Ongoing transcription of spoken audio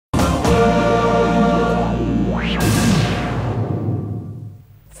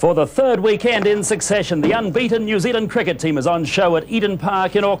For the third weekend in succession, the unbeaten New Zealand cricket team is on show at Eden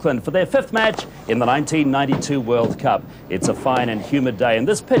Park in Auckland for their fifth match in the 1992 World Cup. It's a fine and humid day, and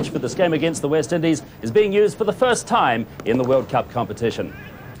this pitch for this game against the West Indies is being used for the first time in the World Cup competition.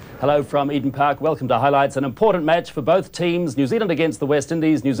 Hello from Eden Park. Welcome to Highlights. An important match for both teams. New Zealand against the West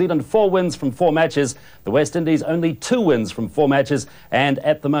Indies. New Zealand 4 wins from 4 matches. The West Indies only 2 wins from 4 matches. And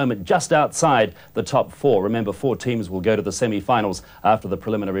at the moment, just outside the top 4. Remember, 4 teams will go to the semi-finals after the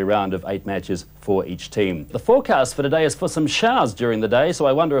preliminary round of 8 matches for each team. The forecast for today is for some showers during the day, so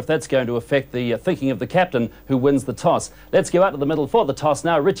I wonder if that's going to affect the thinking of the captain who wins the toss. Let's go out to the middle for the toss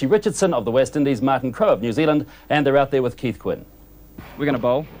now. Richie Richardson of the West Indies, Martin Crowe of New Zealand, and they're out there with Keith Quinn. We're going to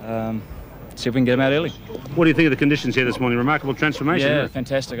bowl, see if we can get them out early. What do you think of the conditions here this morning? Remarkable transformation. Yeah,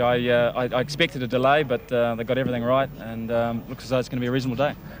 fantastic. I expected a delay, but they got everything right, and looks as though it's going to be a reasonable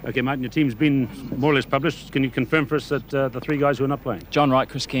day. OK, Martin, your team's been more or less published. Can you confirm for us that the 3 guys who are not playing? John Wright,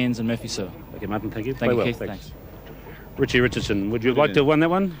 Chris Cairns and Murphy Searle. OK, Martin, thank you. Thank you, well. Keith. Thanks. Richie Richardson, would you like to have won that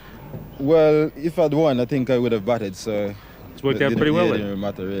one? Well, if I'd won, I think I would have batted, so... It's worked out pretty well then? It didn't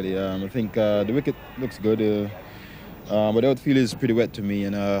matter, really. I think the wicket looks good. But the outfield is pretty wet to me,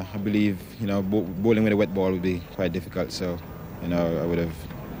 and I believe, bowling with a wet ball would be quite difficult. So, I would have.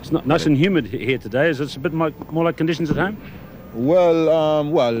 It's not nice and humid here today. Is it a bit more like conditions at home? Well,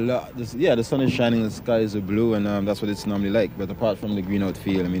 the sun is shining, the skies are blue, and that's what it's normally like. But apart from the green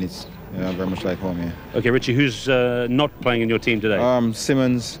outfield, I mean, it's very much like home here. Okay, Richie, who's not playing in your team today?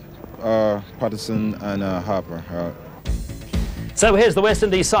 Simmons, Patterson, and Harper. So here's the West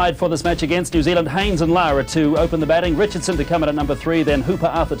Indies side for this match against New Zealand. Haynes and Lara to open the batting. Richardson to come in at number 3, then Hooper,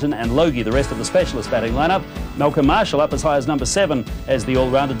 Arthurton and Logie, the rest of the specialist batting lineup. Malcolm Marshall up as high as number 7 as the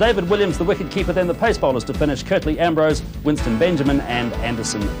all-rounder. David Williams, the wicket-keeper, then the pace bowlers to finish. Curtly Ambrose, Winston Benjamin and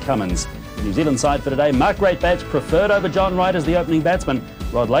Anderson Cummins. The New Zealand side for today, Mark Greatbatch preferred over John Wright as the opening batsman.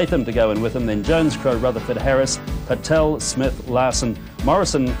 Rod Latham to go in with him, then Jones, Crowe, Rutherford, Harris, Patel, Smith, Larson,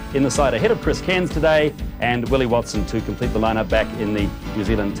 Morrison in the side ahead of Chris Cairns today, and Willie Watson to complete the lineup back in the New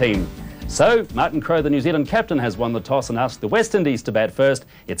Zealand team. So, Martin Crowe, the New Zealand captain, has won the toss and asked the West Indies to bat first.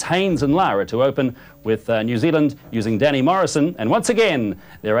 It's Haynes and Lara to open, with New Zealand using Danny Morrison, and once again,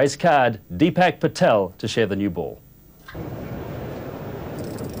 their ace card, Deepak Patel, to share the new ball.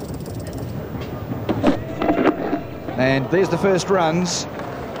 And there's the first runs,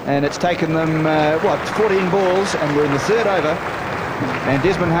 and it's taken them, 14 balls, and we're in the 3rd over. And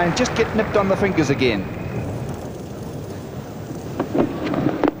Desmond Haynes just get nipped on the fingers again.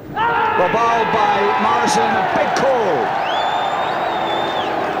 Well, bowled by Morrison, a big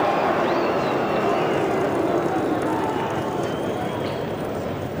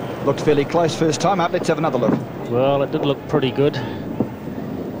call. Looked fairly close first time up. Let's have another look. Well, it did look pretty good.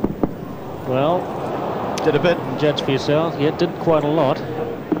 Well, did a bit. Judge for yourself. Yeah, it did quite a lot.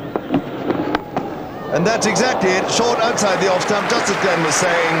 And that's exactly it. Short outside the off stump, just as Glenn was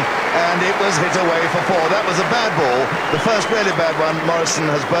saying, and it was hit away for 4. That was a bad ball. The first really bad one Morrison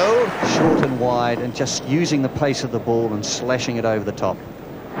has bowled. Short and wide, and just using the pace of the ball and slashing it over the top.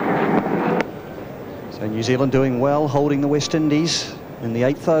 So New Zealand doing well, holding the West Indies in the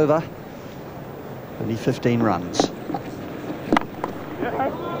 8th over. Only 15 runs.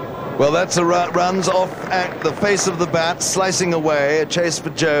 Well, that's the runs off at the face of the bat, slicing away, a chase for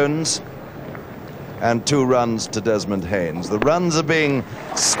Jones. And 2 runs to Desmond Haynes. The runs are being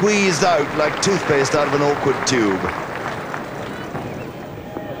squeezed out like toothpaste out of an awkward tube.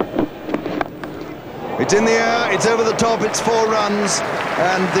 It's in the air, it's over the top, it's 4 runs.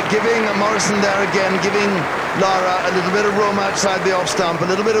 And giving Morrison there again, giving Lara a little bit of room outside the off stump, a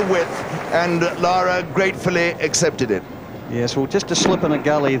little bit of width, and Lara gratefully accepted it. Yes, well, just a slip in a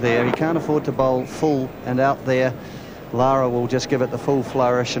gully there. He can't afford to bowl full, and out there Lara will just give it the full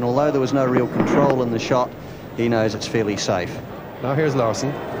flourish, and although there was no real control in the shot, he knows it's fairly safe. Now here's Larson.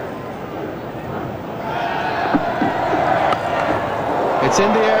 It's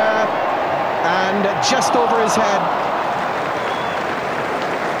in the air and just over his head.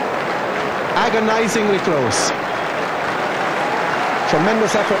 Agonizingly close.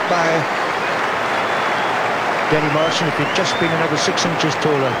 Tremendous effort by Danny Morrison. If he'd just been another 6 inches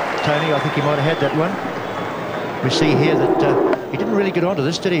taller, Tony, I think he might have had that one. We see here that he didn't really get onto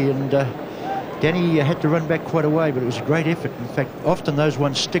this, did he? And Danny had to run back quite a way, but it was a great effort. In fact, often those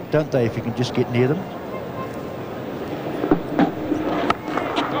ones stick, don't they, if you can just get near them?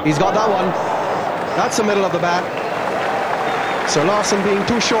 He's got that one. That's the middle of the bat. So Larson being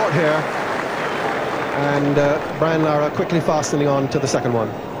too short here. And Brian Lara quickly fastening on to the second one.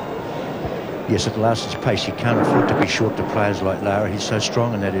 Yes, at Larson's pace, you can't afford to be short to players like Lara. He's so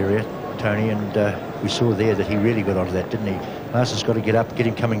strong in that area, Tony, and we saw there that he really got onto that, didn't he? Larson's got to get up, get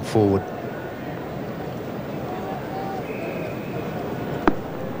him coming forward.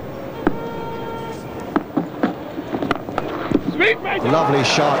 Lovely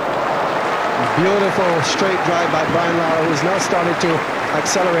shot. Beautiful straight drive by Brian Lara, who's now started to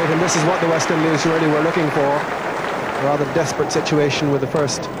accelerate, and this is what the West Indies really were looking for. A rather desperate situation with the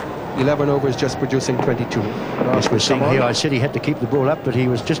first 11 overs just producing 22. As we're seeing here, I said he had to keep the ball up, but he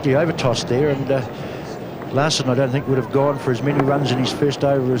was just the overtoss there, and Larson, I don't think, would have gone for as many runs in his first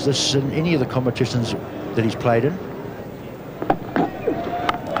over as this in any of the competitions that he's played in.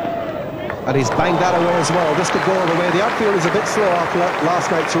 And he's banged that away as well. This could go all the way. The outfield is a bit slow after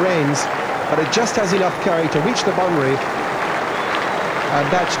last night's rains, but it just has enough carry to reach the boundary. And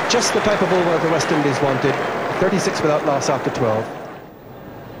that's just the type of over the West Indies wanted. 36 without loss after 12.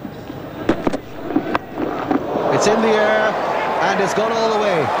 It's in the air, and it's gone all the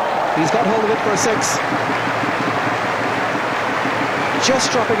way. He's got hold of it for a 6.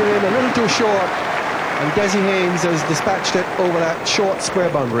 Just dropping it in a little too short, and Desi Haynes has dispatched it over that short square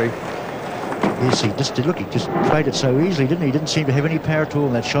boundary. Yes, he just played it so easily, didn't he? He didn't seem to have any power at all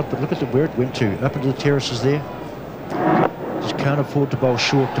in that shot, but look at where it went to, up into the terraces there. Just can't afford to bowl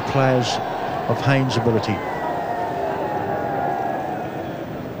short to players of Haynes' ability.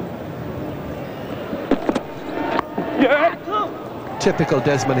 Typical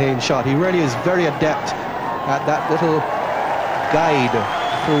Desmond Haynes shot. He really is very adept at that little guide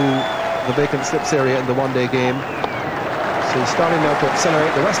through the vacant slips area in the one-day game. So he's starting now to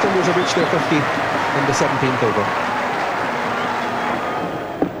accelerate. The West Indies have reached their 50 in the 17th over.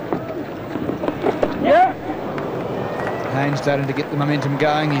 Haynes starting to get the momentum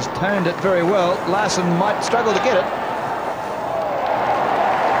going. He's turned it very well. Larson might struggle to get it.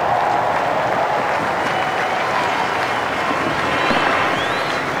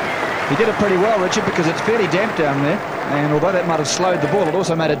 He did it pretty well, Richard, because it's fairly damp down there, and although that might have slowed the ball, it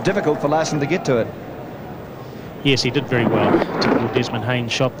also made it difficult for Larson to get to it. Yes, he did very well. Typical Desmond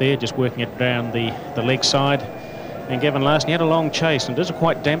Haynes shot there, just working it down the leg side. And Gavin Larson, he had a long chase, and it is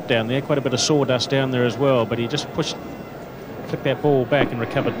quite damp down there, quite a bit of sawdust down there as well, but he just flicked that ball back and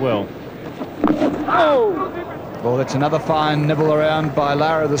recovered well. Oh! Well, that's another fine nibble around by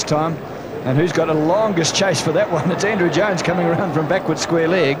Lara this time. And who's got the longest chase for that one? It's Andrew Jones coming around from backward square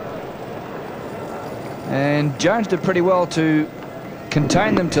leg. And Jones did pretty well to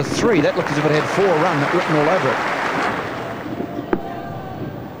contain them to 3. That looked as if it had 4 run written all over it.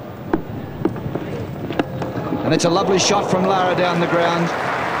 And it's a lovely shot from Lara down the ground.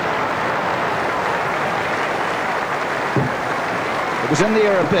 It was in the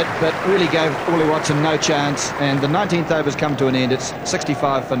air a bit, but really gave Wally Watson no chance. And the 19th over's come to an end. It's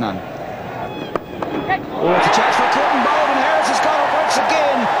 65 for none. Oh, it's a chance for Courtney Bold, and Harris has got it once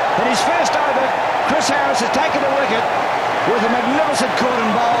again. In his first over, Chris Harris has taken a wicket with a magnificent caught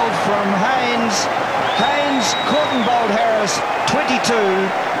and bowled from Haynes. Haynes, caught and bowled Harris, 22.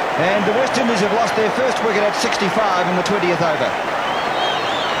 And the West Indies have lost their first wicket at 65 in the 20th over.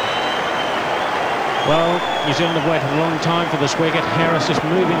 Well, New Zealand have waited a long time for this wicket. Harris just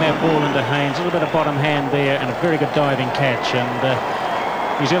moving that ball into Haynes. A little bit of bottom hand there and a very good diving catch. And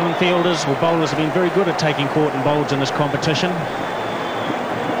New Zealand fielders or bowlers have been very good at taking caught and bowls in this competition.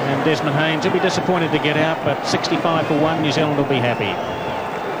 And Desmond Haynes will be disappointed to get out, but 65 for 1, New Zealand will be happy.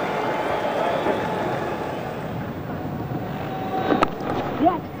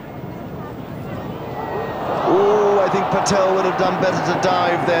 Oh, I think Patel would have done better to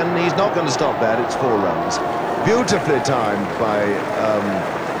dive then. He's not going to stop that. It's 4 runs. Beautifully timed by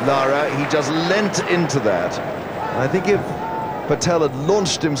Lara. He just leant into that. And I think if Patel had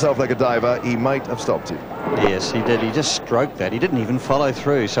launched himself like a diver, he might have stopped it. Yes, he did. He just stroked that. He didn't even follow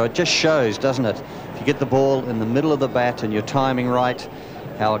through. So it just shows, doesn't it? If you get the ball in the middle of the bat and your timing right,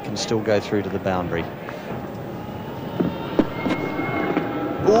 how it can still go through to the boundary.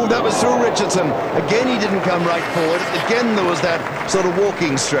 Oh, that was through Richardson. Again, he didn't come right forward. Again, there was that sort of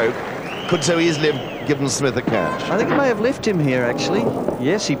walking stroke. Could so easily have given Smith a catch. I think it may have left him here, actually.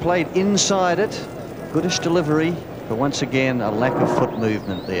 Yes, he played inside it. Goodish delivery. But once again, a lack of foot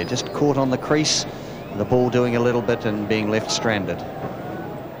movement there. Just caught on the crease, the ball doing a little bit and being left stranded.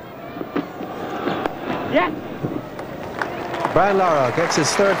 Yeah. Brian Lara gets his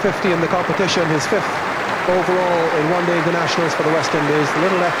 3rd 50 in the competition, his 5th overall in one-day internationals for the West Indies. The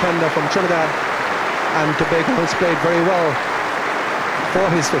little left-hander from Trinidad and Tobago has played very well for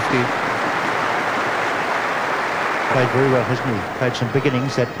his 50. Played very well, hasn't he? Played some big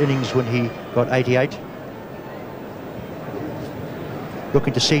innings, that innings when he got 88.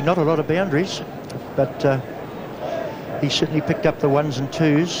 Looking to see not a lot of boundaries, but he certainly picked up the 1s and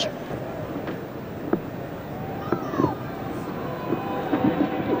 2s.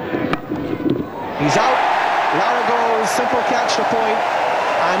 He's out. Lara goes, simple catch to point.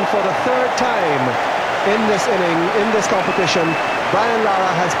 And for the third time in this inning, in this competition, Brian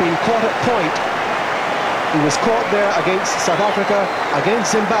Lara has been caught at point. He was caught there against South Africa,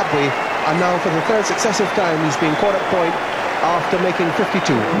 against Zimbabwe, and now for the third successive time he's been caught at point after making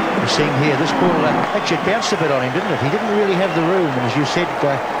 52. We're seeing here, this ball actually bounced a bit on him, didn't it? He didn't really have the room, and as you said,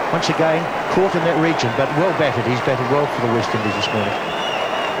 once again, caught in that region, but well batted. He's batted well for the West Indies this morning.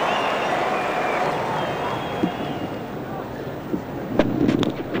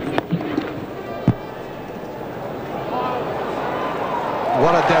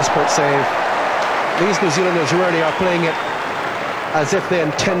 What a desperate save. These New Zealanders really are playing it as if they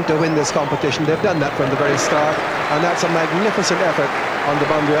intend to win this competition. They've done that from the very start, and that's a magnificent effort on the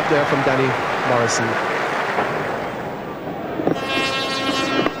boundary up there from Danny Morrison.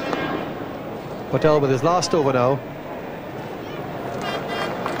 Patel with his last over now.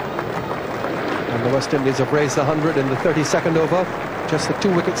 And the West Indies have raised the 100 in the 32nd over. Just the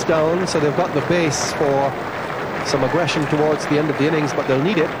 2 wickets down, so they've got the base for some aggression towards the end of the innings, but they'll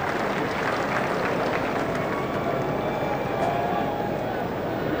need it.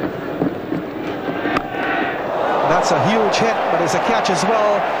 That's a huge hit, but it's a catch as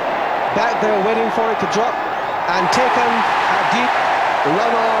well. Back there waiting for it to drop, and taken a deep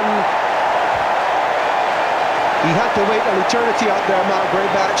run on. He had to wait an eternity out there, Mark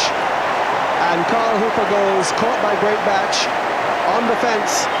Greatbatch. And Carl Hooper goes, caught by Greatbatch on the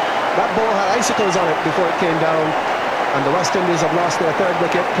fence. That ball had icicles on it before it came down, and the West Indies have lost their 3rd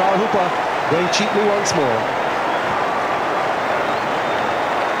wicket. Carl Hooper going cheaply once more.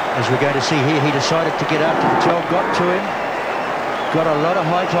 As we're going to see here, he decided to get after Patel, got to him, got a lot of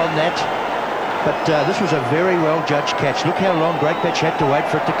height on that, but this was a very well judged catch. Look how long Greatbatch had to wait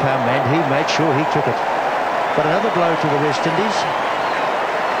for it to come, and he made sure he took it. But another blow to the West Indies,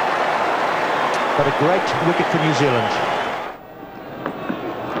 but a great wicket for New Zealand.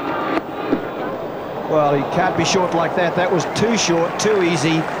 Well, he can't be short like that. That was too short, too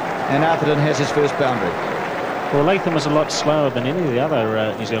easy, and Atherton has his first boundary. Well, Latham was a lot slower than any of the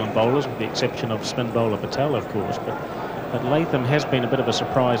other New Zealand bowlers, with the exception of spin bowler Patel, of course. But Latham has been a bit of a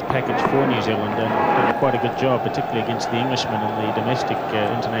surprise package for New Zealand and done quite a good job, particularly against the Englishmen in the domestic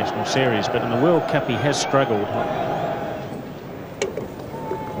international series. But in the World Cup, he has struggled.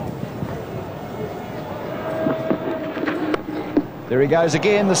 There he goes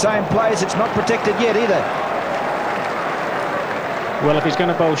again, the same place. It's not protected yet either. Well, if he's going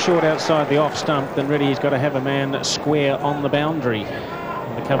to bowl short outside the off stump, then really he's got to have a man square on the boundary,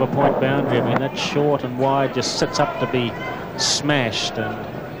 on the cover point boundary. I mean, that short and wide just sits up to be smashed, and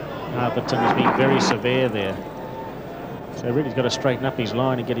Atherton has been very severe there. So really he's got to straighten up his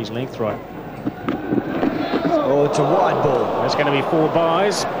line and get his length right. Oh, it's a wide ball. That's going to be 4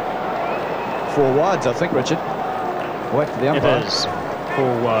 byes. 4 wides, I think, Richard. Wait for the umpire. It is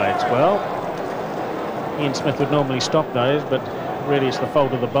 4 wides. Well, Ian Smith would normally stop those, but really it's the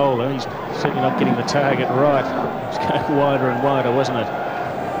fault of the bowler. He's certainly not getting the target right. It's going wider and wider, wasn't it?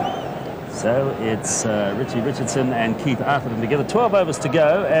 So it's Richie Richardson and Keith Atherton together. 12 overs to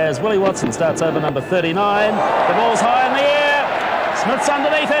go as Willie Watson starts over number 39. The ball's high in the air. Smith's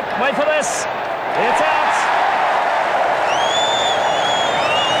underneath it. Wait for this. It's out.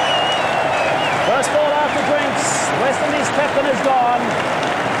 First ball after drinks. The West Indies captain is gone.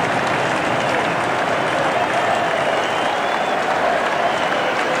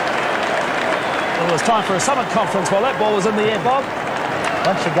 It was time for a summit conference while that ball was in the air, Bob.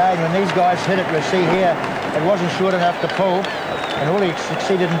 Once again, when these guys hit it, we'll see here, it wasn't short enough to pull, and all he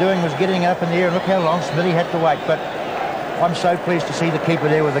succeeded in doing was getting up in the air, and look how long Smithy had to wait. But I'm so pleased to see the keeper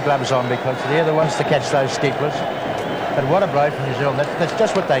there with the gloves on, because they're the ones to catch those steeplers. But what a blow from New Zealand. That's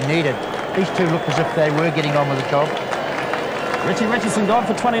just what they needed. These two looked as if they were getting on with the job. Richie Richardson gone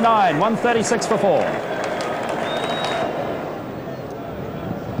for 29, 136 for 4.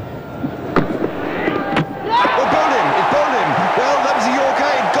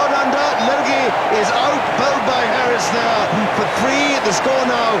 For 3, the score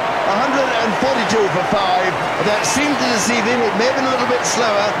now 142 for 5. That seemed to deceive him. It may have been a little bit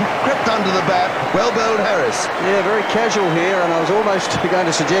slower. Crept under the bat. Well bowled, Harris. Yeah, very casual here, and I was almost going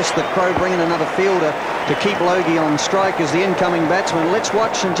to suggest that Crowe bring in another fielder to keep Logie on strike as the incoming batsman. Let's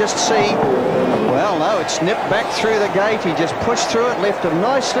watch and just see. Well, no, it's nipped back through the gate. He just pushed through it, left a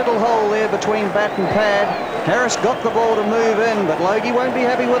nice little hole there between bat and pad. Harris got the ball to move in, but Logie won't be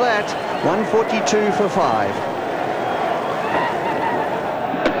happy with that. 142 for 5.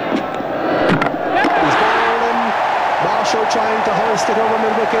 Marshall trying to hoist it over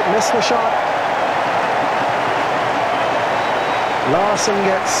mid-wicket, missed the shot. Larson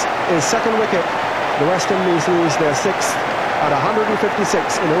gets his 2nd wicket. The West Indies lose their 6th at 156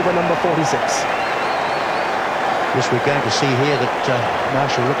 in over number 46. Yes, we're going to see here that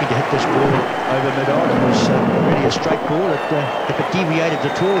Marshall looking to hit this ball over mid-on. It was really a straight ball. If it deviated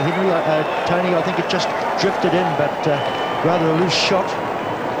at all, Henry, Tony, I think it just drifted in, but rather a loose shot.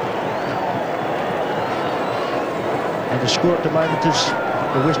 And the score at the moment is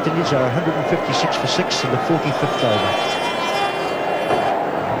the West Indies are 156 for 6 in the 45th over.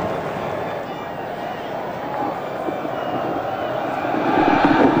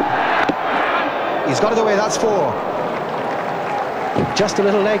 He's got it away, that's 4. Just a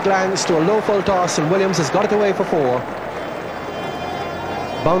little leg glance to a low full toss, and Williams has got it away for 4.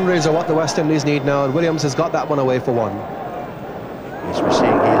 Boundaries are what the West Indies need now, and Williams has got that one away for 1. Yes, we're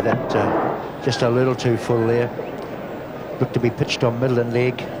seeing here that just a little too full there. Looked to be pitched on middle and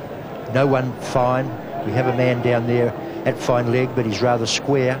leg. No one fine. We have a man down there at fine leg, but he's rather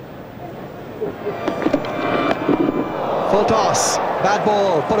square. Full toss, bad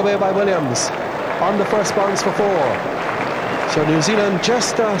ball, put away by Williams. On the first bounce for 4. So New Zealand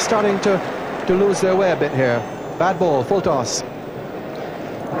just starting to lose their way a bit here. Bad ball, full toss.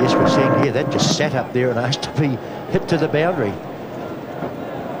 Yes, we're seeing here that just sat up there and asked to be hit to the boundary.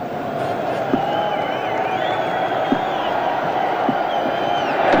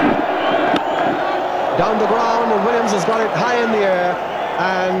 Down the ground, and Williams has got it high in the air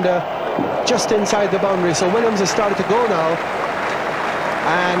and just inside the boundary. So Williams has started to go now.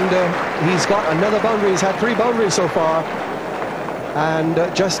 And he's got another boundary. He's had 3 boundaries so far, and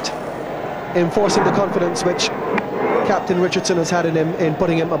just enforcing the confidence which Captain Richardson has had in him in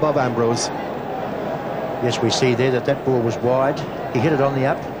putting him above Ambrose. Yes, we see there that ball was wide. He hit it on the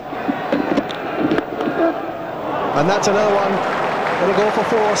up. And that's another one. It'll go for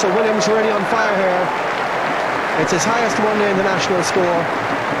 4, so Williams really on fire here. It's his highest one-day international score,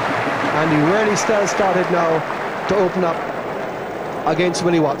 and he really still started now to open up against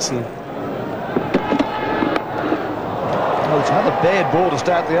Willie Watson. Well, it's another bad ball to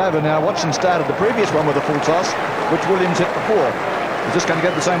start the over now. Watson started the previous one with a full toss, which Williams hit before. He's just going to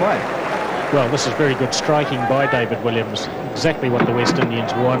go the same way. Well, this is very good striking by David Williams. Exactly what the West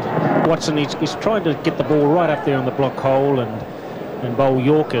Indians want. Watson, he's trying to get the ball right up there on the block hole and bowl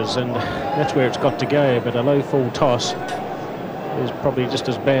Yorkers, and that's where it's got to go. But a low full toss is probably just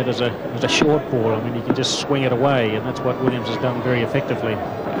as bad as a short ball. I mean, you can just swing it away, and that's what Williams has done very effectively.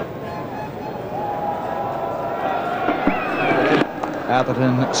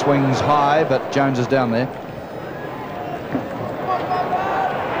 Atherton swings high, but Jones is down there.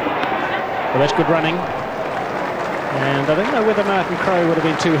 Well, that's good running. And I don't know whether Martin Crowe would have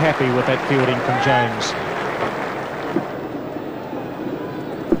been too happy with that fielding from Jones.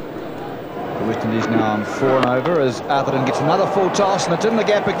 The West Indies now on 4 and over as Atherton gets another full toss, and it's in the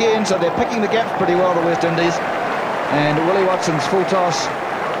gap again, so they're picking the gaps pretty well, the West Indies. And Willie Watson's full toss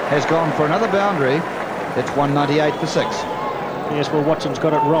has gone for another boundary. It's 198 for 6. Yes, well, Watson's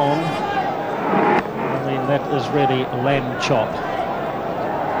got it wrong. I mean, that is really a lamb chop.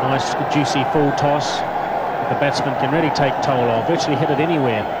 Nice, juicy full toss. The batsman can really take toll off, virtually hit it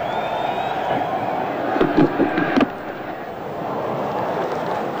anywhere.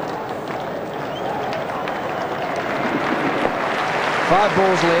 Five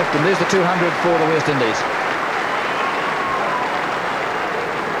balls left, and there's the 200 for the West Indies.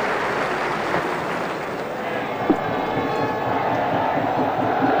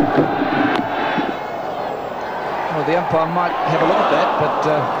 Well, the umpire might have a look at that, but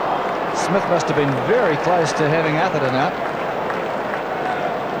Smith must have been very close to having Atherton out.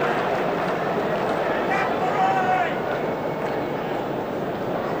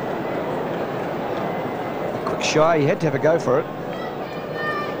 A quick shy, he had to have a go for it.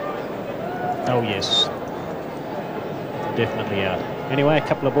 Oh, yes. Definitely out. Anyway, a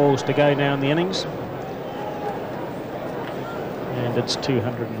couple of balls to go now in the innings. And it's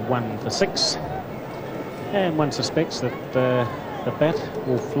 201 for 6. And one suspects that the bat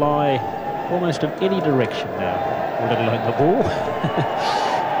will fly almost in any direction now, let alone the ball.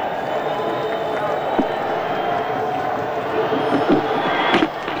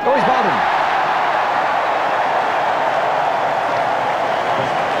 Oh, he's bowled him.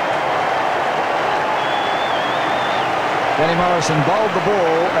 Danny Morrison bowled the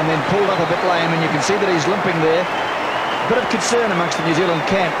ball and then pulled up a bit lame, and you can see that he's limping there. A bit of concern amongst the New Zealand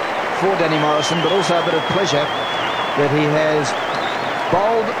camp for Danny Morrison, but also a bit of pleasure that he has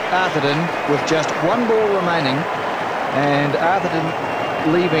bowled Atherton with just 1 ball remaining, and Atherton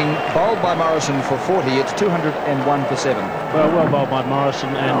leaving bowled by Morrison for 40. It's 201 for 7. Well bowled by Morrison,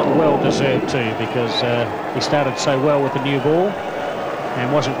 and well deserved too, because he started so well with the new ball.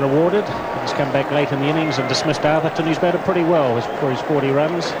 and wasn't rewarded. He's come back late in the innings and dismissed Atherton, who's batted pretty well for his 40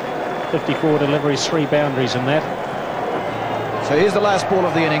 runs. 54 deliveries, 3 boundaries in that. So here's the last ball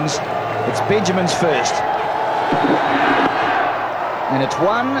of the innings. It's Benjamin's first. And it's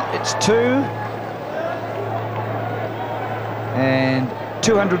 1, it's 2. And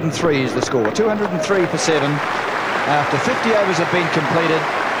 203 is the score. 203 for 7 after 50 overs have been completed,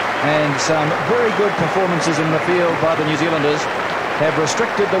 and some very good performances in the field by the New Zealanders have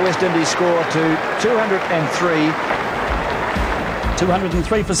restricted the West Indies score to 203.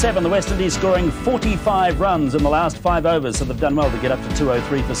 203 for 7. The West Indies scoring 45 runs in the last 5 overs, so they've done well to get up to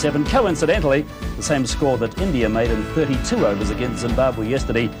 203 for 7. Coincidentally, the same score that India made in 32 overs against Zimbabwe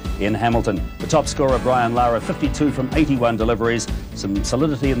yesterday in Hamilton. The top scorer, Brian Lara, 52 from 81 deliveries. Some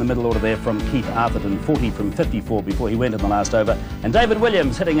solidity in the middle order there from Keith Atherton, 40 from 54 before he went in the last over. And David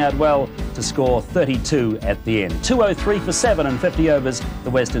Williams hitting out well to score 32 at the end. 203 for 7 in 50 overs,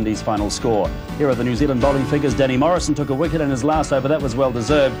 the West Indies' final score. Here are the New Zealand bowling figures. Danny Morrison took a wicket in his last over. That was well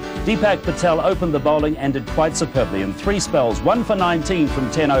deserved. Deepak Patel opened the bowling and did quite superbly in 3 spells, 1 for 19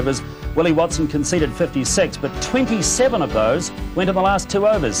 from 10 overs. Willie Watson conceded 56, but 27 of those went in the last 2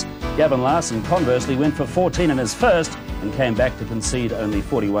 overs. Gavin Larson, conversely, went for 14 in his first and came back to concede only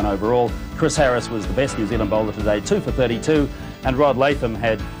 41 overall. Chris Harris was the best New Zealand bowler today, 2 for 32, and Rod Latham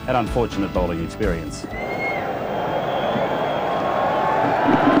had an unfortunate bowling experience.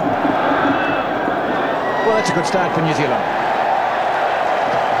 Well, that's a good start for New Zealand.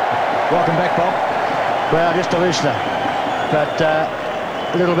 Welcome back, Bob. Well, just a loosener, but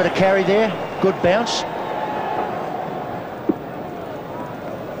a little bit of carry there, good bounce.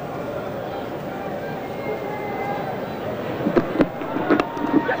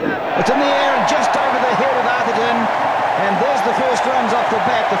 It's in the air and just over the head of Atherton, and there's the first runs off the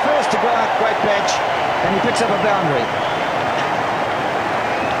bat. The first to go out, great catch, and he picks up a boundary.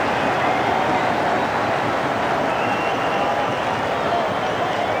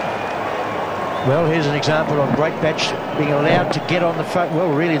 Well, here's an example of Great Batch being allowed to get on the front.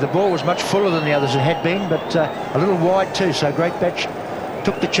 Well, really, the ball was much fuller than the others it had been, but a little wide too. So Great Batch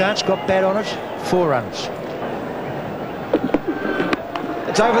took the chance, got bat on it, 4 runs.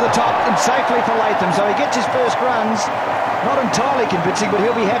 It's over the top and safely for Latham, so he gets his first runs. Not entirely convincing, but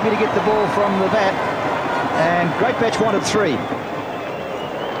he'll be happy to get the ball from the bat. And Great Batch wanted 3.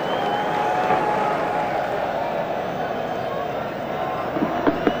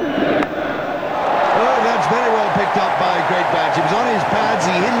 Up by Great Batch. He was on his pads,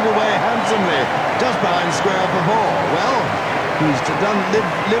 he hit it away handsomely, just behind square for 4. Well, he's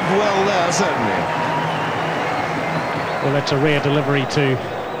lived well there, certainly. Well, that's a rare delivery to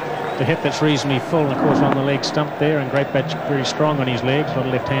hit that's reasonably full, and of course on the leg stump there, and Great Batch very strong on his legs, what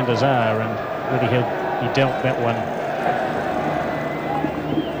left-handers are, and really he dealt that one.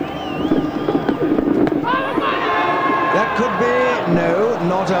 That could be, no,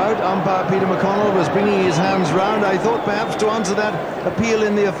 not out. Umpire Peter McConnell was bringing his hands round, I thought, perhaps to answer that appeal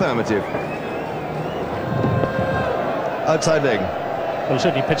in the affirmative. Outside leg. Well,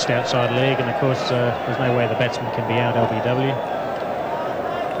 certainly pitched outside leg, and of course there's no way the batsman can be out LBW.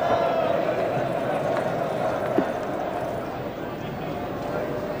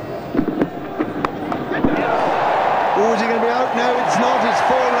 Oh, is he going to be out? No, it's not. It's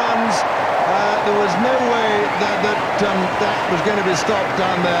 4 runs. There was no way that was going to be stopped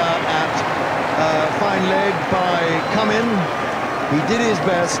down there at fine leg by Cummin. He did his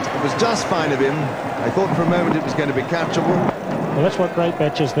best. It was just fine of him. I thought for a moment it was going to be catchable. Well, that's what Great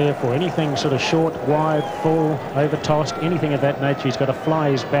Batch is there for. Anything sort of short, wide, full, over-tossed, anything of that nature, he's got to fly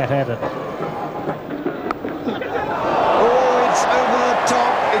his bat at it. Oh, it's over the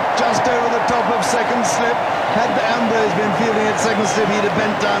top. It's just over the top of second slip. Had Ambrose been fielding at second slip, he'd have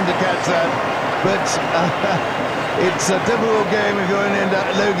bent down to catch that. But it's a difficult game if you're in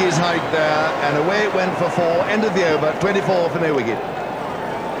Logie's height there. And away it went for 4. End of the over, 24 for no wicket.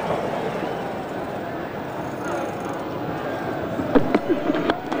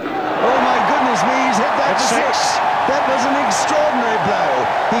 Oh my goodness me, he's hit that for 6. That was an extraordinary blow.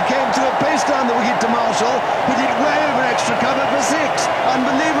 He came to a pace down the wicket to Marshall. He did way over extra cover for 6.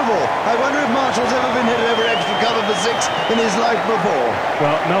 Unbelievable. I wonder if Marshall's ever been hit over extra cover for 6 in his life before.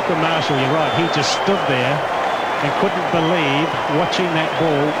 Well, Malcolm Marshall, you're right. He just stood there and couldn't believe watching that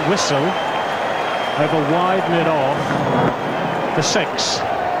ball whistle over wide mid-off for 6.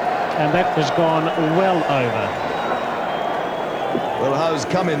 And that has gone well over. Well, how's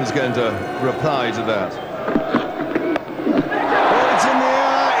Cummins going to reply to that?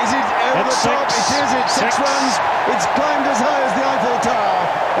 Over the top, it is, it's 6 runs. It's climbed as high as the Eiffel Tower.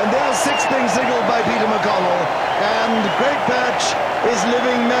 And there's six being signalled by Peter McConnell, and Great Batch is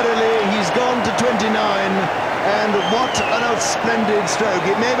living merrily. He's gone to 29, and what an splendid stroke.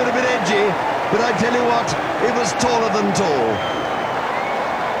 It may have been a bit edgy, but I tell you what, it was taller than tall.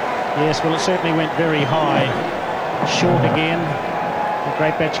 Yes, well, it certainly went very high. Short again. The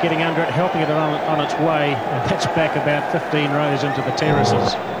Great Batch getting under it, helping it on its way. And that's back about 15 rows into the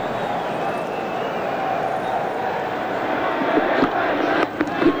terraces.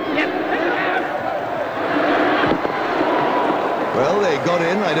 Well, they got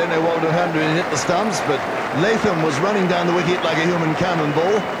in. I don't know what would have happened when it hit the stumps, but Latham was running down the wicket like a human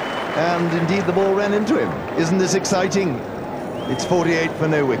cannonball, and indeed the ball ran into him. Isn't this exciting? It's 48 for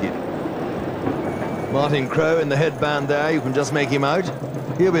no wicket. Martin Crowe in the headband there. You can just make him out.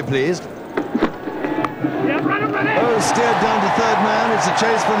 He'll be pleased. Oh, steered down to third man. It's a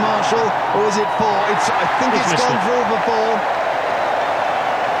chase for Marshall. Or is it four? I think it's gone through for four.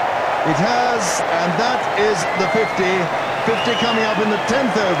 It has, and that is the 50. 50 coming up in the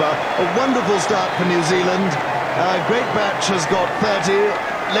 10th over. A wonderful start for New Zealand. Great Batch has got 30.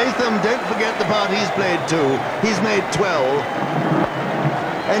 Latham, don't forget the part he's played too. He's made 12.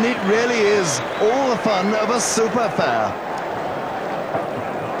 And it really is all the fun of a super fair.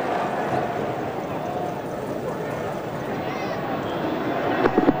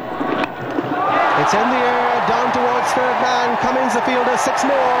 It's in the air, down towards third man. Cummins, the fielder, 6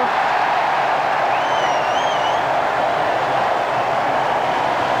 more.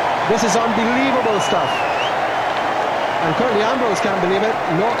 This is unbelievable stuff. And Curtly Ambrose can't believe it,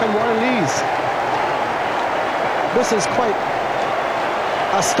 nor can Warren Lees. This is quite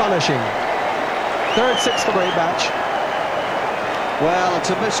astonishing. Third 6 for Great Batch. Well, it's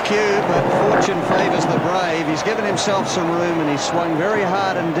a miscue, but fortune favours the brave. He's given himself some room and he's swung very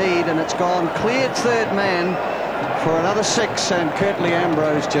hard indeed, and it's gone cleared third man for another 6, and Curtly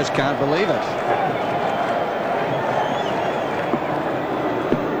Ambrose just can't believe it.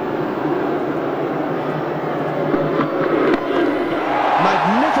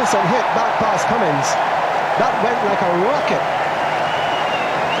 Magnificent hit back past Cummins. That went like a rocket.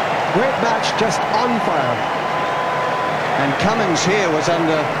 Great Batch just on fire. And Cummins here was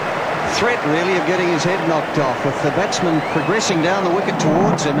under threat, really, of getting his head knocked off, with the batsman progressing down the wicket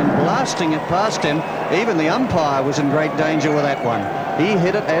towards him and blasting it past him. Even the umpire was in great danger with that one. He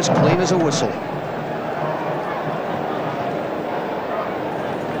hit it as clean as a whistle.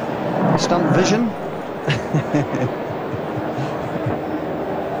 Stump vision.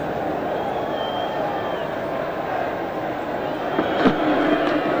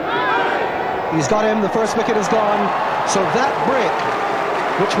 He's got him, the first wicket is gone. So that break,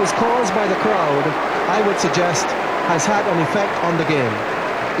 which was caused by the crowd, I would suggest has had an effect on the game.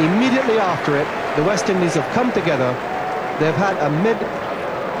 Immediately after it, the West Indies have come together. They've had a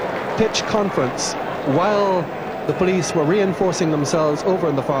mid-pitch conference while the police were reinforcing themselves over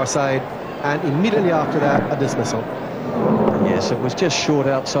on the far side, and immediately after that, a dismissal. Yes, it was just short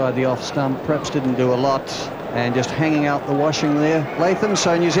outside the off stump, perhaps didn't do a lot, and just hanging out the washing there. Latham,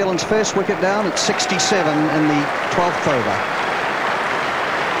 so New Zealand's first wicket down at 67 in the 12th over.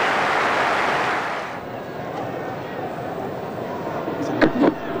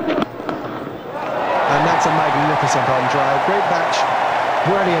 And that's a magnificent on drive. Great Batch,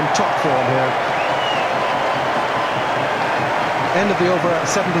 really in top form here. End of the over at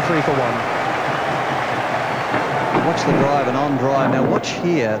 73 for 1. Watch the drive and on drive. Now watch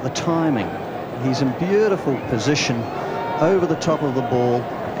here the timing. He's in beautiful position over the top of the ball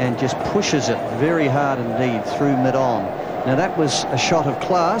and just pushes it very hard indeed through mid-on. Now that was a shot of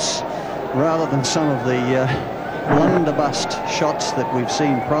class rather than some of the blunderbust shots that we've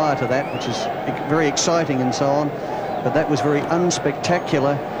seen prior to that, which is very exciting and so on. But that was very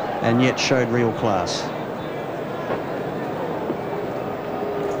unspectacular and yet showed real class.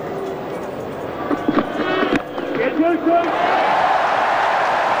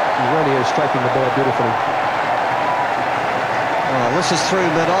 Really is striking the ball beautifully. Well, this is through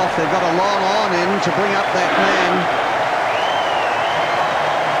mid-off. They've got a long on in to bring up that man.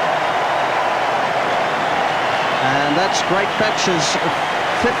 And that's Great Batch's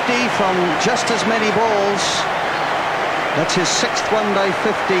 50 from just as many balls. That's his 6th one-day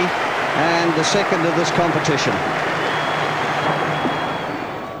 50 and the 2nd of this competition.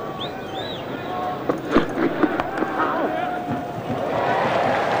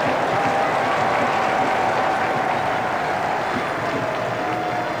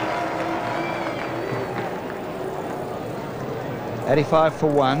 .85 for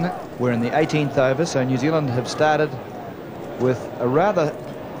 1. We're in the 18th over, so New Zealand have started with a rather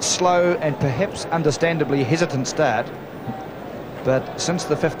slow and perhaps understandably hesitant start. But since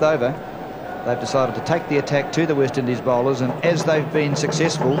the 5th over, they've decided to take the attack to the West Indies bowlers, and as they've been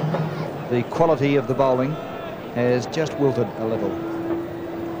successful, the quality of the bowling has just wilted a little.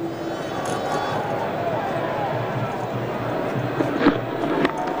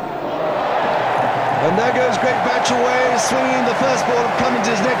 And there goes Greg Batch away, swinging the first ball of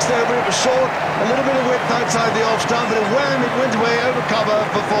Cummins' next over. It was short, a little bit of width outside the off stump, but it went away over cover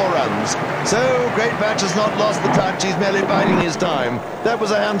for 4 runs. So Great Batch has not lost the touch, he's merely biding his time. That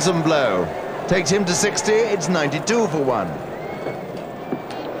was a handsome blow. Takes him to 60, it's 92 for 1.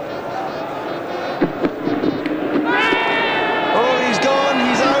 Oh, he's gone,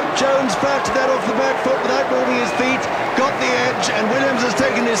 he's out. Jones flat that off the back foot without moving his feet. Got the edge, and Williams has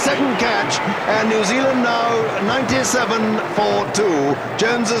taken his second catch, and New Zealand now 97 for 2.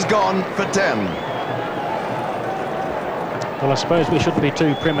 Jones has gone for 10. Well, I suppose we shouldn't be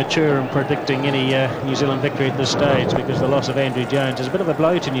too premature in predicting any New Zealand victory at this stage, because the loss of Andrew Jones is a bit of a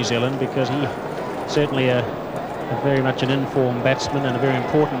blow to New Zealand, because he certainly a very much an informed batsman and a very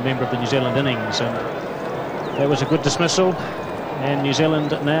important member of the New Zealand innings, and that was a good dismissal. And New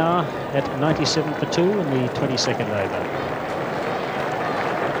Zealand now at 97 for 2 in the 22nd over.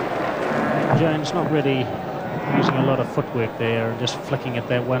 Jones not really using a lot of footwork there, and just flicking at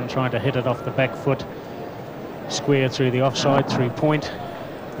that one, trying to hit it off the back foot, square through the offside, through point.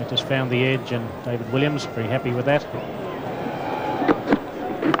 It just found the edge, and David Williams very happy with that.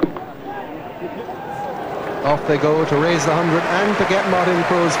 Off they go to raise the 100 and to get Martin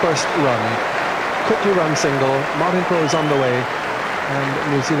Crowe's first run. Quickly run single, Martin Crowe's on the way,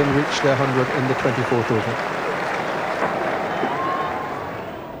 and New Zealand reached their 100 in the 24th over.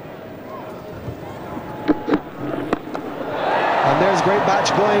 And there's Great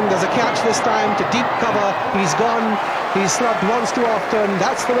Batch going. There's a catch this time to deep cover. He's gone. He's snubbed once too often.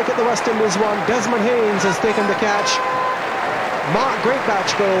 That's the wicket the West Indies want. Desmond Haynes has taken the catch. Great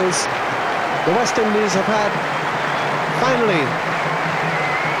Batch goes. The West Indies have had, finally,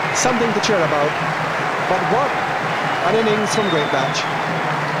 something to cheer about. But what an innings from Great Batch.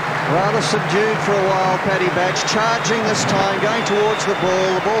 Rather subdued for a while, Paddy Batch, charging this time, going towards the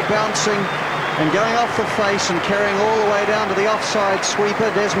ball bouncing and going off the face and carrying all the way down to the offside sweeper,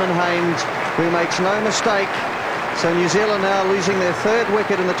 Desmond Haynes, who makes no mistake. So New Zealand now losing their 3rd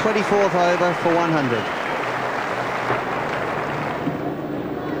wicket in the 24th over for 100.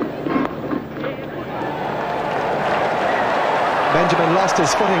 Benjamin lost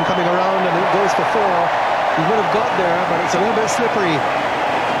his footing coming around, and it goes for 4. He would have got there, but it's a little bit slippery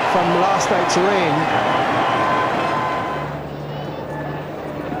from last night's rain.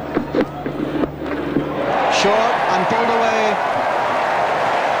 Short and pulled away.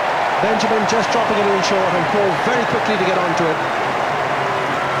 Benjamin just dropping it in short, and Cole very quickly to get onto it.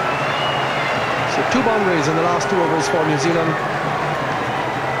 So 2 boundaries in the last 2 overs for New Zealand.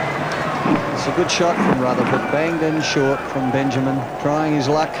 It's a good shot from Rutherford, banged in short from Benjamin, trying his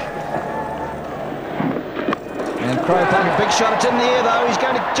luck. And Crowe playing a big shot. It's in the air though. He's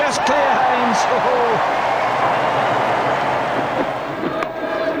going to just clear Haynes. Oh.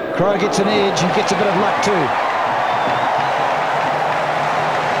 Crowe gets an edge. He gets a bit of luck too.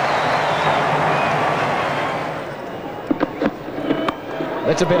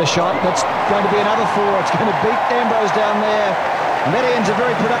 That's a better shot. That's going to be another 4. It's going to beat Ambrose down there. And that ends a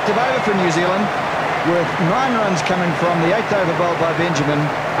very productive over for New Zealand, with 9 runs coming from the 8th over bowled by Benjamin.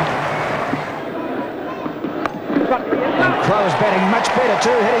 And Crowe's batting much better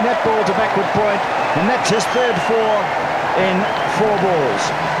too, hitting that ball to backward point, and that's his 3rd 4 in 4 balls.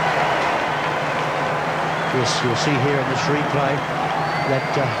 Yes, you'll see here in this replay that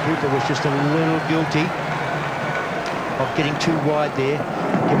Hooper was just a little guilty of getting too wide there,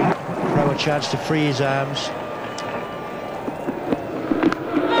 giving Crowe a chance to free his arms.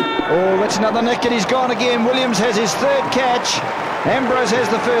 Oh, that's another nick, and he's gone again. Williams has his 3rd catch. Ambrose has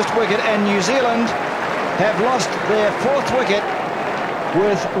the 1st wicket, and New Zealand have lost their 4th wicket,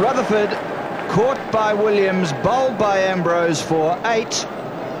 with Rutherford caught by Williams, bowled by Ambrose for 8.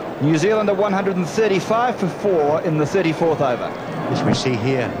 New Zealand are 135 for 4 in the 34th over. As we see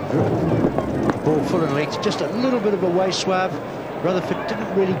here, the ball full and length, just a little bit of a way swerve. Rutherford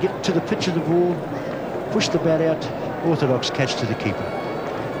didn't really get to the pitch of the ball, pushed the bat out, orthodox catch to the keeper.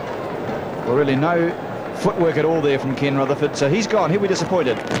 Well, really no footwork at all there from Ken Rutherford, so he's gone. He'll be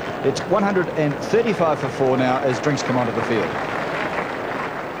disappointed. It's 135 for 4 now as drinks come onto the field.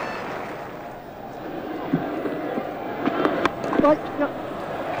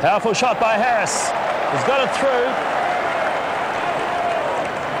 Powerful shot by Harris. He's got it through.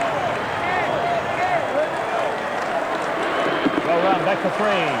 Well run, back for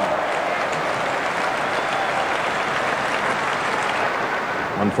 3.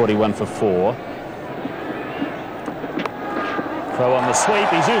 141 for 4. Crowe on the sweep.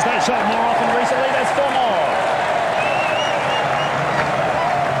 He's used that shot more often recently. That's 4 more.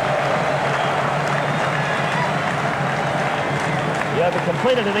 The over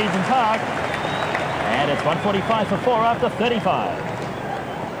completed at Eden Park. And it's 145 for 4 after 35.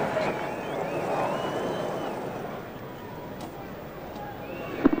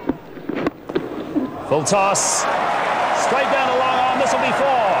 Full toss. Straight down the long arm. This will be 4.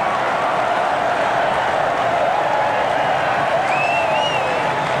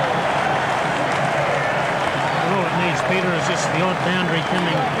 All it needs, Peter, is just the odd boundary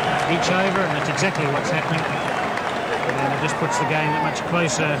coming each over, and that's exactly what's happening. And it just puts the game that much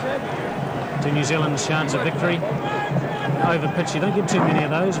closer to New Zealand's chance of victory. Over pitch, you don't get too many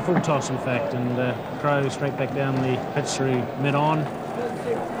of those. A full toss, in fact, and Crowe straight back down the pitch through mid-on.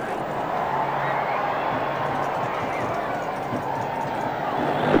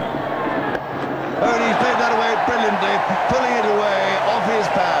 Pulling it away off his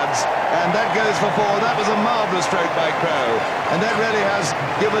pads, and that goes for 4. That was a marvellous stroke by Crowe, and that really has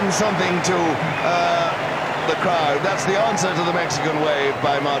given something to the crowd. That's the answer to the Mexican wave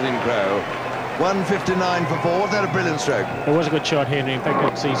by Martin Crowe. 159 for 4. That a brilliant stroke. It was a good shot, Henry. In fact,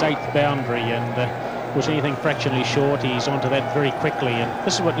 it's his 8th boundary, and was anything fractionally short, he's onto that very quickly. And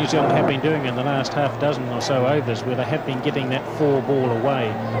this is what New Zealand have been doing in the last half dozen or so overs, where they have been getting that 4 ball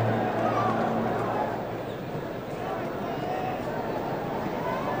away.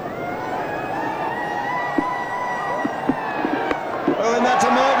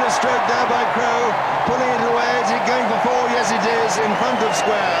 Stroke there by Crowe, pulling it away. Is he going for 4? Yes, it is, in front of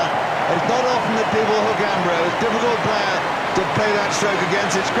square. It's not often that people hook Ambrose. Difficult player to play that stroke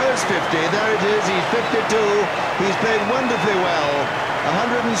against. It's Crowe's 50. There it is. He's 52. He's played wonderfully well.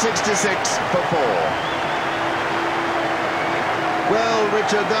 166 for 4. Well,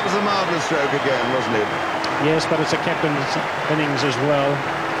 Richard, that was a marvellous stroke again, wasn't it? Yes, but it's a captain's innings as well.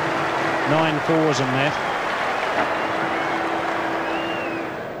 9 4s in that.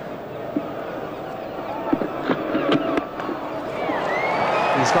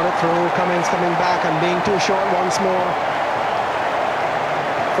 He's got it through. Cummins coming back and being too short once more.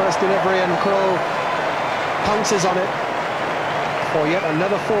 First delivery, and Crowe pounces on it for yet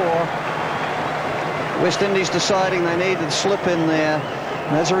another 4. West Indies deciding they needed slip in there,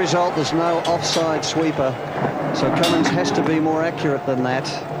 and as a result there's no offside sweeper, so Cummins has to be more accurate than that.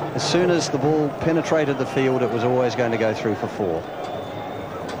 As soon as the ball penetrated the field, it was always going to go through for 4.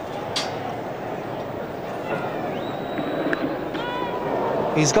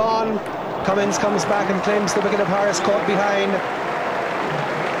 He's gone. Cummins comes back and claims the wicket of Harris, caught behind.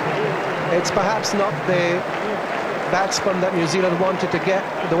 It's perhaps not the batsman that New Zealand wanted to get,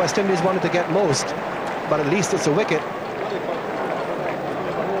 the West Indies wanted to get most, but at least it's a wicket.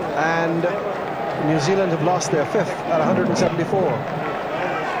 And New Zealand have lost their 5th at 174.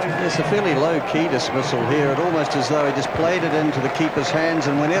 It's a fairly low-key dismissal here. It almost as though he just played it into the keeper's hands,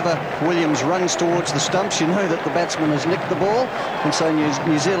 and whenever Williams runs towards the stumps, you know that the batsman has nicked the ball. And so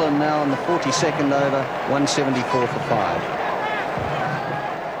New Zealand now in the 42nd over, 174 for 5.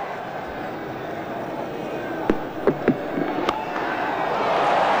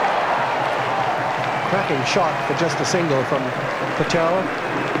 Cracking shot for just a single from Patel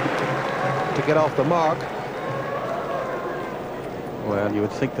to get off the mark. Well, you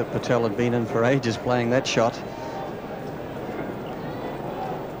would think that Patel had been in for ages playing that shot.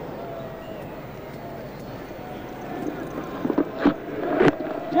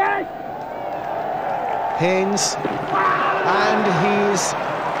 Haynes, and he's,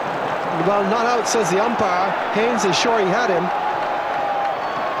 well, not out, says the umpire. Haynes is sure he had him.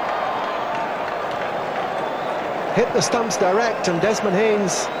 Hit the stumps direct, and Desmond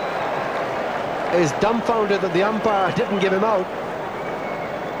Haynes is dumbfounded that the umpire didn't give him out.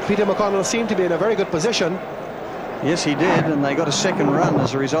 Peter McConnell seemed to be in a very good position. Yes, he did, and they got a second run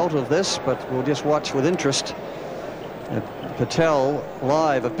as a result of this, but we'll just watch with interest. Patel,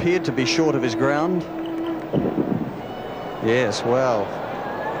 live, appeared to be short of his ground. Yes, well,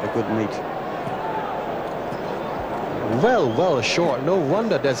 a good meet. Well short. No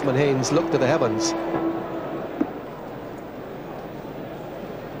wonder Desmond Haynes looked to the heavens.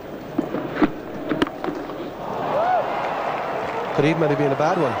 Could even have been a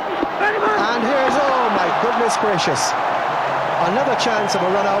bad one. And here's, oh my goodness gracious, another chance of a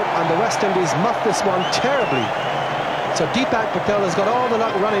run out, and the West Indies muffed this one terribly. So Deepak Patel has got all the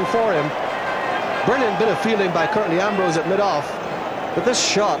luck running for him. Brilliant bit of fielding by Curtly Ambrose at mid-off. But this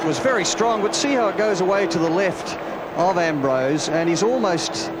shot was very strong, but see how it goes away to the left of Ambrose, and he's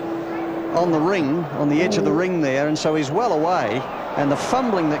almost on the ring, on the edge of the ring there, and so he's well away. and the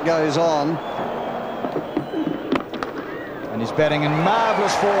fumbling that goes on. And he's batting in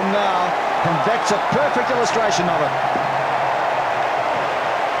marvellous form now, and that's a perfect illustration of it.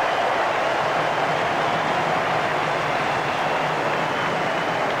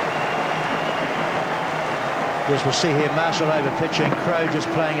 As we'll see here, Marshall over pitching, Crowe just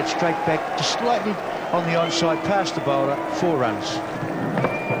playing it straight back, just slightly on the onside, past the bowler, 4 runs.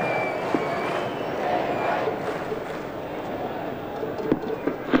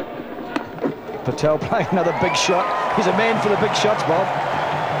 Patel playing another big shot. He's a man for the big shots, Bob.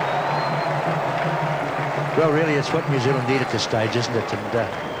 Well, really, it's what New Zealand need at this stage, isn't it? And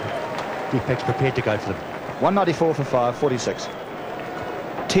Deepak's prepared to go for them. 194 for 5, 46.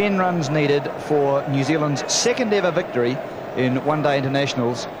 10 runs needed for New Zealand's second ever victory in one-day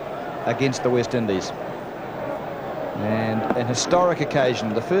internationals against the West Indies. And an historic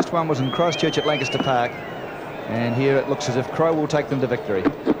occasion. The first one was in Christchurch at Lancaster Park, and here it looks as if Crowe will take them to victory.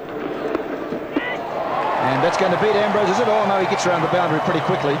 And that's going to beat Ambrose, is it? Oh no, he gets around the boundary pretty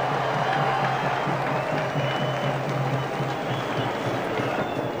quickly.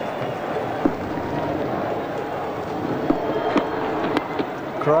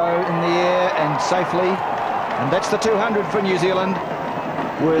 Crowe in the air and safely, and that's the 200 for New Zealand.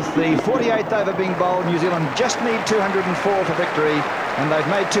 With the 48th over being bowled, New Zealand just need 204 for victory, and they've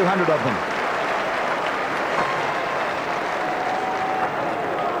made 200 of them.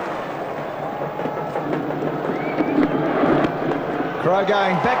 Crowe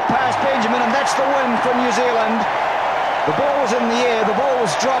going back past Benjamin, and that's the win for New Zealand. The ball was in the air, the ball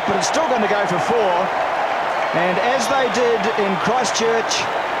was dropped, but it's still going to go for 4. And as they did in Christchurch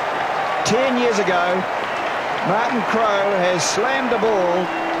 10 years ago, Martin Crowe has slammed the ball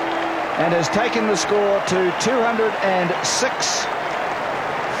and has taken the score to 206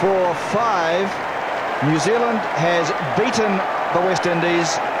 for 5. New Zealand has beaten the West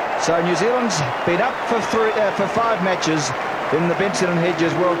Indies, so New Zealand's been up for 5 matches in the Benson and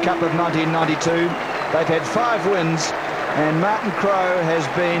Hedges World Cup of 1992. They've had 5 wins, and Martin Crowe has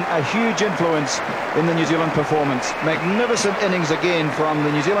been a huge influence in the New Zealand performance. Magnificent innings again from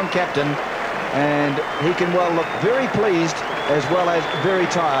the New Zealand captain, and he can well look very pleased as well as very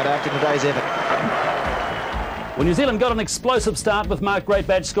tired after today's effort. Well, New Zealand got an explosive start with Mark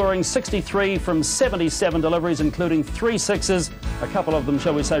Greatbatch scoring 63 from 77 deliveries, including 3 sixes. A couple of them,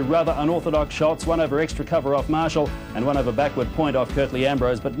 shall we say, rather unorthodox shots, one over extra cover off Marshall and one over backward point off Curtly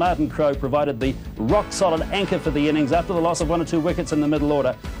Ambrose. But Martin Crowe provided the rock-solid anchor for the innings after the loss of 1 or 2 wickets in the middle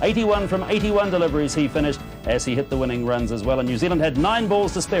order. 81 from 81 deliveries he finished as he hit the winning runs as well. And New Zealand had 9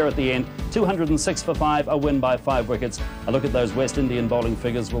 balls to spare at the end, 206 for 5, a win by 5 wickets. A look at those West Indian bowling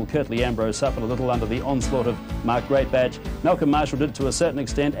figures. Well, Curtly Ambrose suffered a little under the onslaught of Mark Greatbatch. Malcolm Marshall did to a certain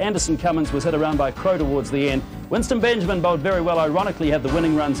extent. Anderson Cummins was hit around by Crowe towards the end. Winston Benjamin bowled very well, ironically had the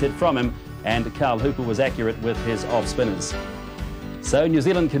winning runs hit from him, and Carl Hooper was accurate with his off-spinners. So New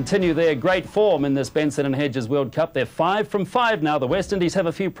Zealand continue their great form in this Benson and Hedges World Cup. They're 5 from 5 now. The West Indies have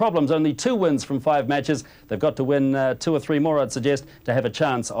a few problems, only 2 wins from 5 matches. They've got to win 2 or 3 more, I'd suggest, to have a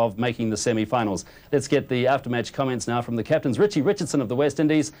chance of making the semi-finals. Let's get the after-match comments now from the captains, Richie Richardson of the West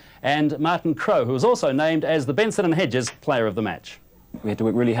Indies and Martin Crowe, who was also named as the Benson and Hedges Player of the Match. We had to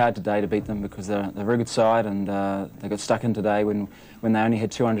work really hard today to beat them because they're a very good side, and they got stuck in today when they only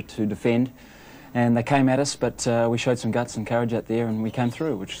had 200 to defend. And they came at us, but we showed some guts and courage out there, and we came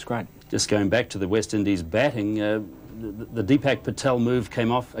through, which is great. Just going back to the West Indies batting, the Deepak Patel move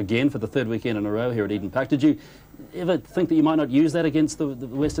came off again for the 3rd weekend in a row here at Eden Park. Did you ever think that you might not use that against the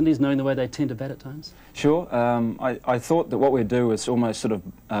West Indies, knowing the way they tend to bat at times? Sure. I thought that what we'd do was almost sort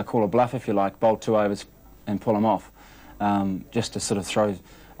of call a bluff, if you like, bowl 2 overs and pull them off, just to sort of throw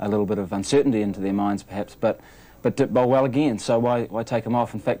a little bit of uncertainty into their minds, perhaps. But did bowl well again, so why take him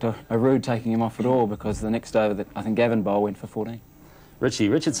off? In fact, a rude taking him off at all, because the next over that I think Gavin Bowl went for 14. Richie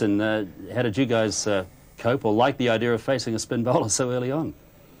Richardson, how did you guys cope or like the idea of facing a spin bowler so early on?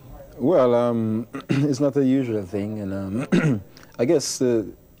 Well, it's not a usual thing, and I guess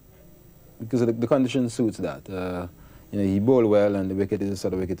because the condition suits that. You know, he bowled well, and the wicket is a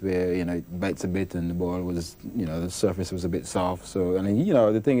sort of wicket where, you know, it bites a bit, and the ball was, you know, the surface was a bit soft. So, and you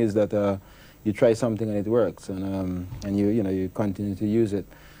know, the thing is that you try something and it works, and you continue to use it.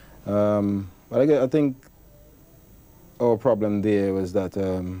 But I think our problem there was that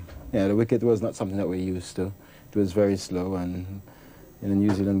the wicket was not something that we're used to. It was very slow, and the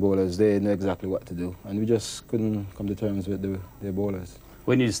New Zealand bowlers, they know exactly what to do, and we just couldn't come to terms with their bowlers.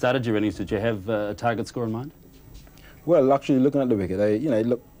 When you started your innings, did you have a target score in mind? Well, actually, looking at the wicket,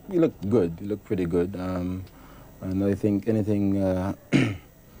 you looked good. It looked pretty good, and I think anything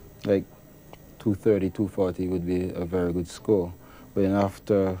like 230, 240 would be a very good score. But then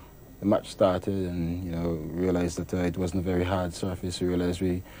after the match started and, you know, realized that it wasn't a very hard surface, we realized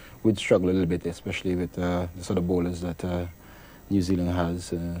we'd struggle a little bit, especially with the sort of bowlers that New Zealand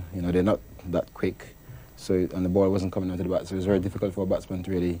has. You know, they're not that quick, and the ball wasn't coming out of the bat, so it was very difficult for a batsman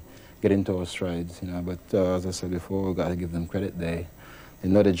to really get into our strides, you know. But as I said before, we've got to give them credit. They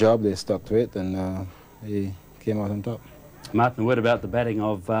know the job, they stuck to it, and they came out on top. Martin, a word about the batting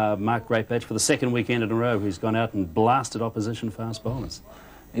of Mark Greatbatch for the second weekend in a row, who's gone out and blasted opposition fast bowlers.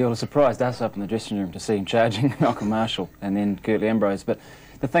 Yeah, well, it surprised us up in the dressing room to see him charging Malcolm Marshall and then Curtly Ambrose. But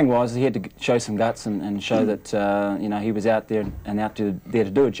the thing was, he had to show some guts and show that you know, he was out there and there to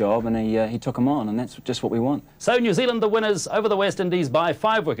do a job, and he took him on, and that's just what we want. So New Zealand the winners over the West Indies by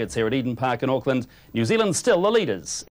 5 wickets here at Eden Park in Auckland. New Zealand still the leaders.